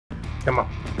Come on.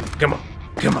 Come on.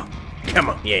 Come on. Come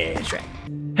on. Yeah, that's right.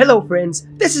 Hello, friends.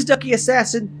 This is Ducky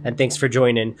Assassin, and thanks for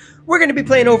joining. We're going to be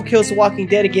playing Overkill's The Walking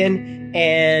Dead again,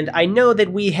 and I know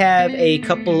that we have a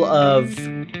couple of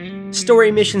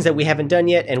story missions that we haven't done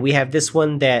yet, and we have this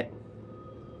one that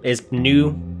is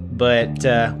new, but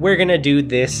we're going to do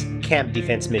this camp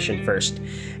defense mission first.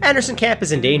 Anderson Camp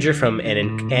is in danger from an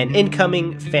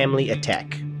incoming family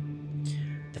attack.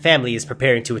 The family is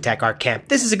preparing to attack our camp.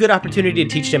 This is a good opportunity to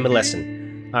teach them a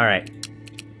lesson. Alright.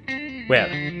 Well,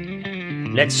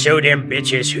 let's show them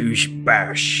bitches who's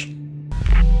boss.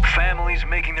 Family's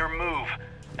making their move,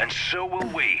 and so will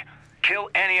we. Kill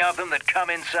any of them that come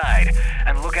inside,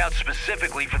 and look out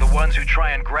specifically for the ones who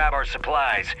try and grab our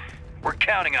supplies. We're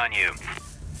counting on you.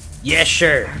 Yes,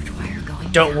 sir.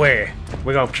 Don't worry.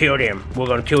 We're gonna kill them. We're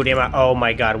gonna kill them. Oh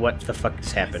my god, what the fuck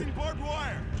has happened?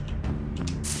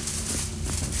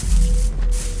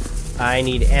 I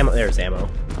need ammo. There's ammo.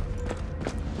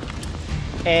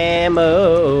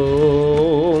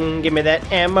 Ammo. Give me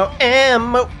that ammo.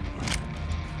 Ammo.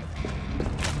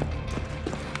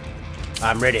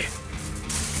 I'm ready.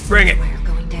 Bring it.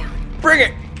 Bring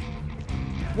it.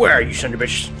 Where are you, son of a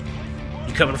bitch?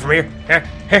 You coming from here? Huh?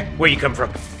 Huh? Where you come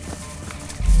from?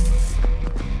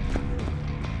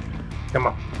 Come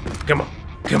on. Come on.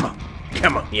 Come on.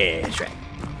 Come on. Yeah, that's right.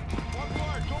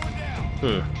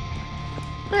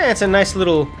 It's a nice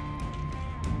little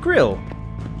grill.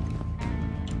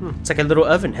 It's like a little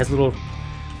oven. Has little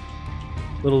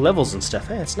levels and stuff.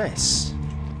 It's nice.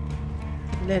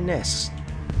 Isn't that nice?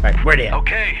 Alright, where they at?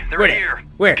 Okay, they're Where here.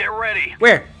 Where? Get ready.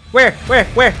 Where? I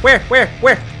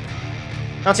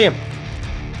don't see him.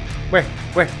 Where?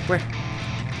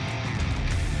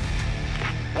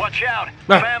 Watch out.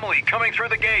 No. Family coming through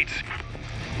the gates.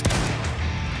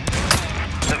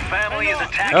 The family is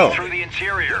attacking through the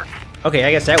interior. Okay,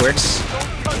 I guess that works.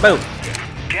 Boom.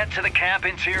 Get to the camp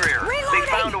interior. Reloading. They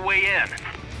found a way in.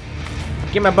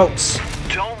 Get my boats.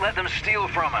 Don't let them steal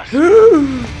from us.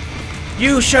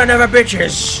 You son of a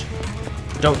bitches!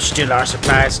 Don't steal our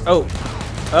supplies. Oh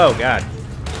god.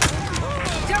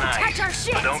 Don't Nice. touch our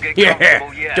shit. But don't get Yeah,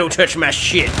 comfortable yet. don't touch my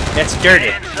shit. That's dirty.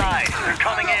 Get inside. They're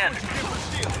coming in.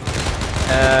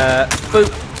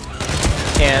 Boop.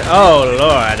 And oh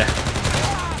lord.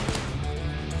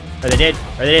 Are they dead?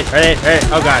 Are they dead?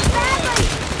 Oh god.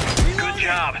 Good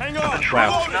job. Hang on. The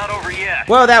trouble's not over yet.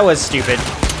 Well, that was stupid.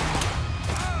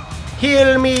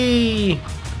 Heal me!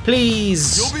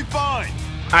 Please! You'll be fine.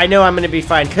 I know I'm gonna be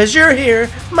fine, cause you're here,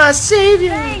 my savior!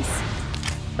 Thanks.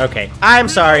 Okay, I'm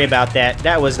sorry about that.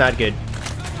 That was not good.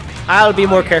 I'll be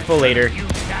more careful later.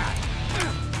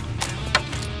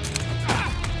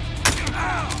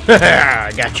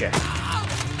 Gotcha.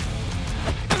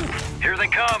 Here they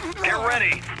come. Get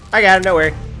ready. I got him, don't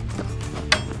worry.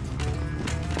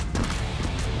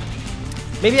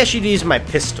 Maybe I should use my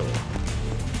pistol.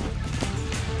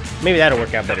 Maybe that'll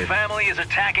work out The better. family is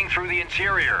attacking through the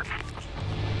interior.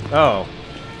 Oh.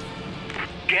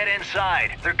 Get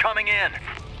inside. They're coming in.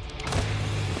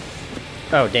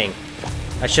 Oh, dang.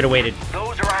 I should have waited.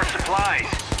 Those are our supplies.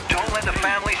 Don't let the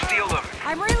family steal them.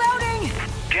 I'm reloading.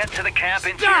 Get to the camp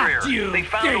interior. They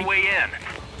found a way in.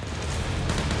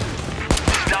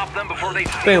 Stop them before they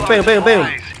steal Boom, our boom, boom, boom.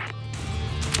 supplies.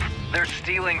 They're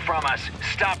stealing from us.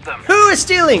 Stop them. Who is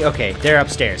stealing? Okay, they're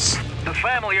upstairs. The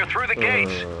family are through the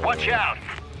gates. Watch out.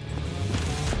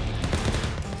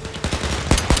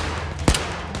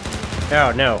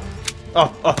 Oh, no.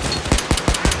 Oh.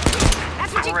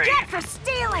 That's what Great. you get for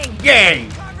stealing. Yay!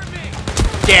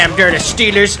 Damn dirty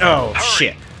stealers. Oh, Hurry.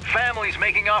 shit. Family's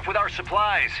making off with our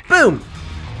supplies. Boom!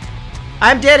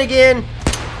 I'm dead again.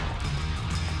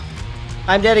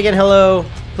 Hello.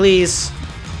 Please.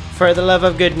 For the love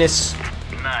of goodness.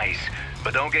 Nice,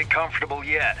 but don't get comfortable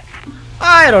yet.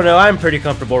 I don't know. I'm pretty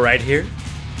comfortable right here.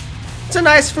 It's a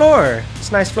nice floor.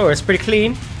 It's pretty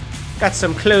clean. Got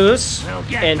some clothes.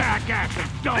 And Back at them.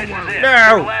 Don't This is worry. it.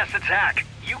 No. Your last attack.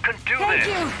 You can do Thank this.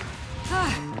 you.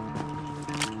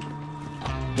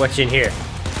 what's in here?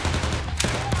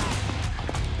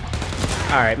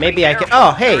 Alright, maybe I can...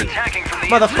 Oh, hey! They're attacking from the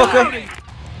Motherfucker! inside.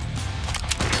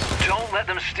 Don't let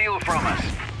them steal from us.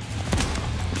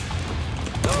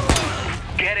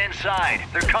 Get inside.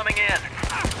 They're coming in.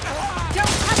 Don't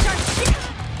touch our shit.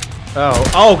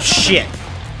 Oh shit!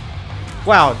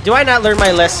 Wow, do I not learn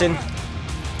my lesson?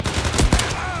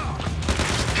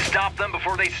 Stop them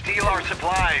before they steal our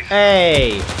supplies.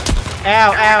 Hey!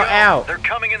 Ow, Here we ow, go. ow! They're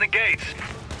coming in the gates.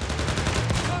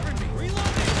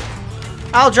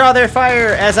 I'll draw their fire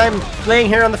as I'm laying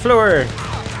here on the floor.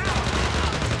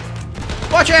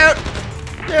 Watch out!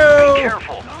 Be No!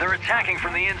 careful. They're attacking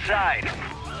from the inside.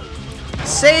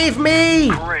 Save me!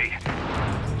 Great.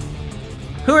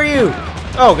 Who are you?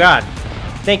 Oh God.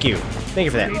 Thank you. Thank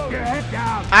you for that.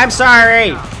 I'm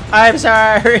sorry. I'm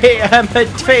sorry. I'm a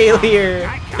failure.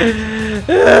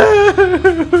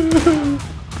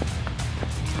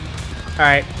 All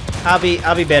right.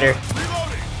 I'll be better.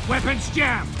 Weapons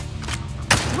jammed.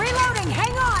 Reloading,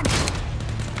 hang on!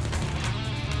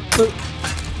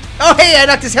 Oh hey, I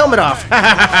knocked his helmet off.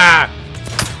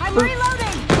 I'm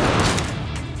reloading!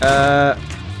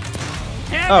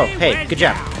 Oh, hey, good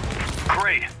job.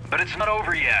 Great, but it's not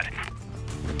over yet.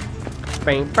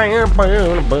 Bang, bang,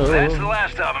 bang, That's the bang.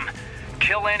 last of them.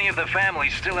 Kill any of the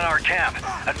families still in our camp,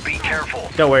 and be careful.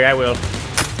 Don't worry, I will.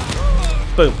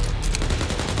 Boom.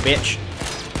 Bitch.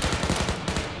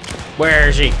 Where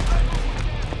is he?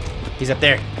 He's up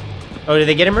there. Oh, did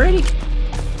they get him already?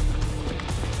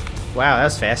 Wow, that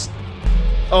was fast.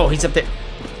 Oh, he's up there.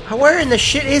 Where in the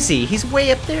shit is he? He's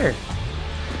way up there.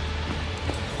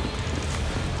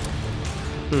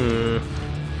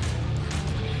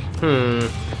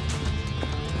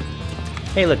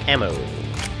 Hey, look, ammo.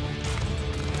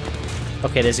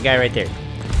 Okay, there's a guy right there.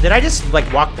 Did I just,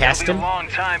 like, walk past It'll be him? a long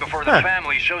time before the Huh.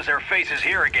 family shows their faces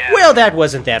here again. Well, that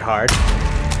wasn't that hard.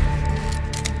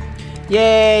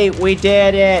 Yay, we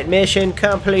did it! Mission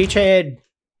completed!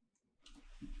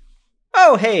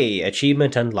 Oh, hey,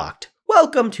 achievement unlocked.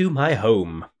 Welcome to my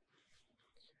home.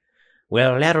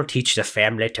 Well, that'll teach the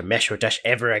family to mess with us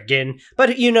ever again.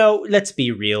 But, you know, let's be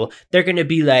real. They're gonna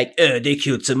be like, they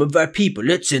killed some of our people.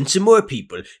 Let's send some more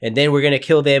people. And then we're gonna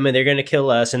kill them, and they're gonna kill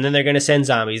us, and then they're gonna send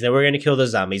zombies. Then we're gonna kill the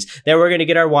zombies. Then we're gonna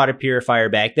get our water purifier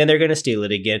back. Then they're gonna steal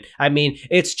it again. I mean,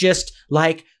 it's just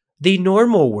like the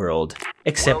normal world,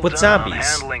 except Well with done on zombies.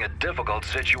 handling a difficult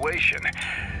situation.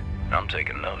 I'm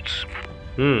taking notes.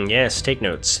 Yes, take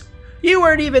notes. You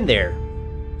weren't even there.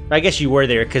 I guess you were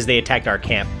there because they attacked our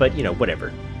camp, but, you know,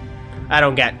 whatever. I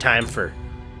don't got time for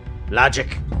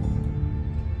logic.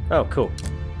 Oh, cool.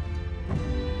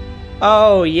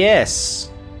 Oh, yes.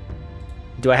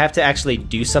 Do I have to actually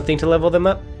do something to level them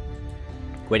up?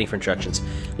 Waiting for instructions.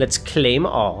 Let's claim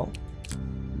all.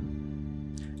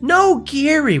 No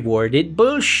gear rewarded.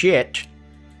 Bullshit.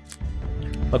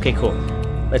 Okay, cool.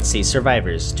 Let's see.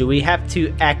 Survivors. Do we have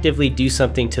to actively do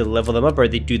something to level them up, or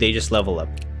do they just level up?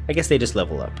 I guess they just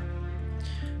level up.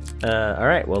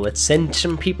 Alright, well, let's send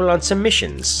some people on some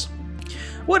missions.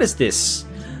 What is this?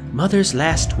 Mother's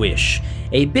last wish.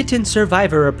 A bitten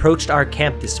survivor approached our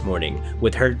camp this morning.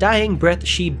 With her dying breath,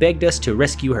 she begged us to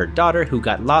rescue her daughter who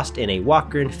got lost in a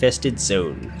walker-infested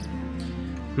zone.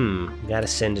 Gotta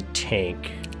send a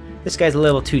tank. This guy's a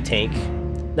level 2 tank.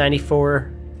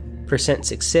 94%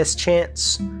 success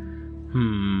chance.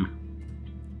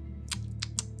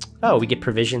 Oh, we get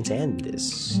provisions and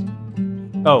this.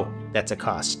 Oh, that's a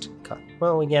cost.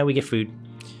 Well, yeah, we get food.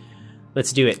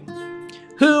 Let's do it.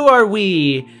 Who are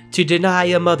we to deny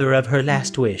a mother of her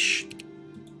last wish?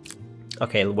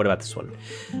 Okay, what about this one?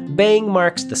 Bang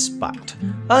marks the spot.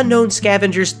 Unknown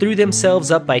scavengers threw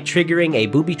themselves up by triggering a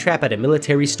booby trap at a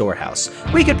military storehouse.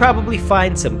 We could probably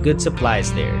find some good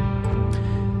supplies there.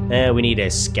 We need a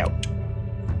scout.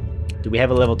 Do we have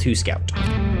a level 2 scout?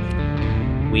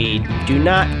 We do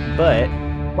not, but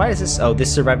why is this? Oh,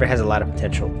 this survivor has a lot of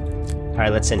potential. All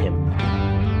right, let's send him.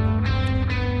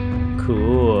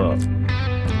 Cool.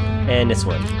 And this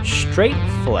one, straight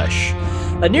flush.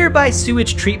 A nearby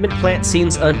sewage treatment plant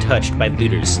seems untouched by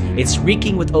looters. It's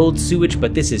reeking with old sewage,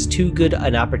 but this is too good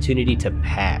an opportunity to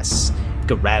pass.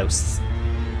 Gross.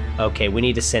 Okay, we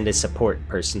need to send a support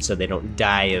person so they don't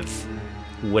die of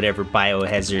whatever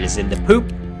biohazard is in the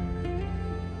poop.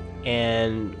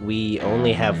 And we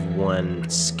only have one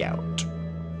scout.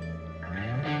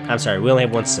 I'm sorry, we only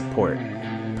have one support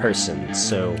person,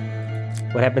 so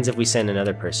what happens if we send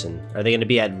another person? Are they going to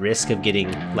be at risk of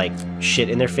getting, like, shit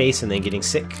in their face and then getting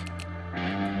sick?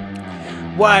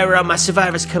 Why are all my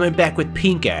survivors coming back with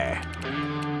pink eye?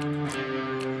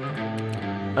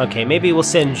 Okay, maybe we'll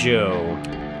send Joe.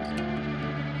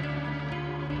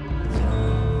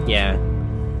 Yeah.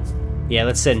 Yeah,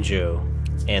 let's send Joe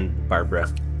and Barbara.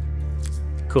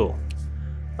 Cool.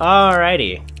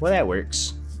 Alrighty. Well, that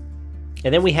works.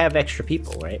 And then we have extra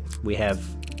people, right? We have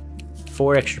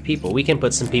 4 extra people. We can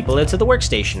put some people into the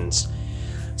workstations.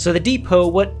 So the depot,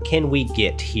 what can we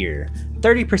get here?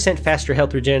 30% faster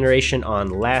health regeneration on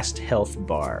last health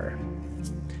bar.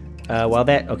 While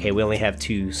that... Okay, we only have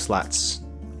 2 slots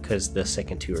because the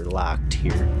second 2 are locked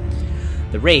here.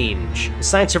 The range.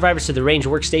 Assign survivors to the range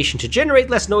workstation to generate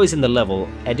less noise in the level.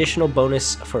 Additional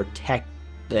bonus for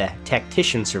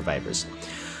tactician survivors.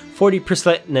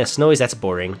 40% less noise, that's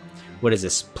boring. What is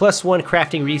this? +1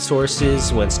 crafting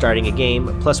resources when starting a game.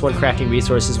 +1 crafting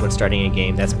resources when starting a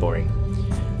game, that's boring.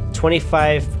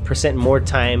 25% more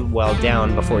time while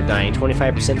down before dying.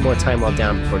 25% more time while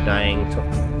down before dying.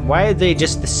 Why are they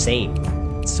just the same?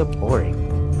 It's so boring.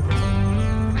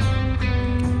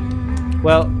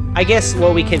 Well, I guess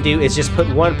what we can do is just put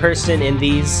one person in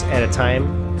these at a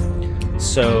time.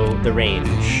 So, the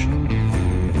range.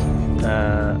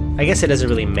 I guess it doesn't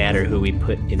really matter who we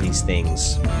put in these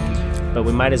things. But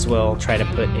we might as well try to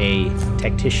put a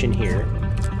tactician here.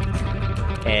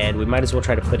 And we might as well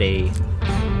try to put a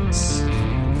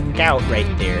scout right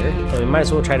there. And we might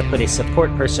as well try to put a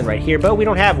support person right here, but we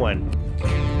don't have one.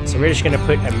 So we're just gonna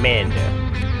put Amanda.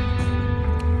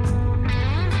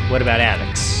 What about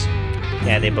Alex?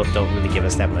 Yeah, they both don't really give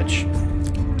us that much.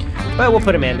 But we'll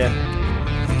put Amanda.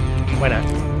 Why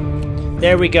not?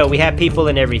 There we go, we have people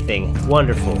and everything.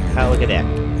 Wonderful. Look at that.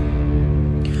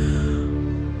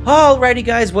 Alrighty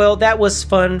guys, well that was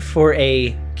fun for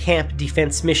a camp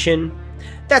defense mission.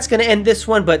 That's gonna end this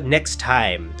one, but next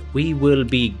time we will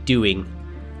be doing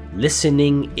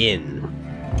listening in.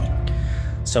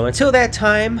 So until that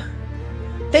time,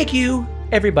 thank you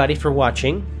everybody for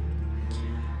watching.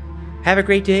 Have a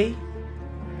great day,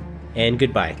 and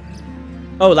goodbye.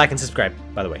 Oh, like and subscribe,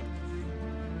 by the way.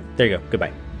 There you go,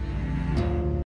 goodbye.